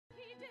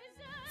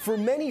For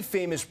many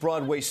famous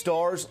Broadway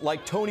stars,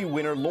 like Tony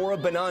winner Laura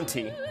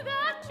Benanti,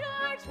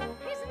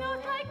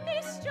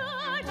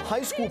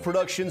 high school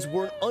productions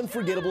were an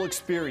unforgettable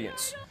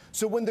experience.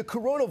 So when the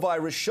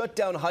coronavirus shut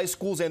down high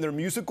schools and their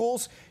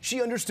musicals,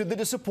 she understood the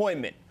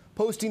disappointment,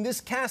 posting this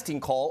casting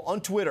call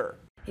on Twitter.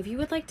 If you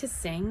would like to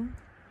sing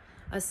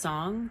a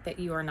song that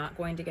you are not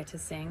going to get to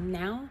sing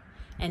now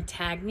and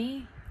tag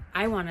me,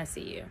 I want to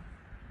see you.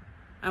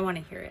 I want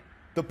to hear it.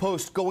 The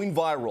post going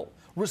viral.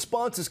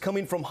 Responses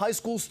coming from high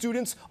school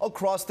students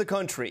across the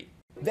country.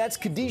 That's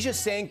Khadijah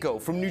Sanko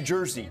from New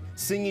Jersey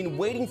singing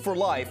Waiting for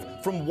Life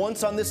from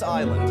Once on This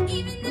Island.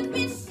 Even the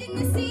fish in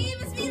the sea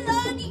must be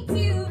longing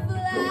to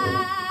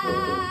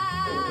fly.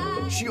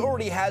 She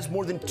already has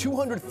more than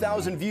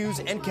 200,000 views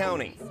and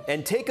counting.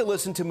 And take a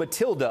listen to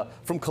Matilda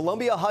from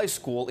Columbia High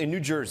School in New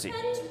Jersey.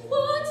 And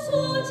what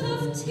sort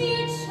of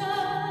teacher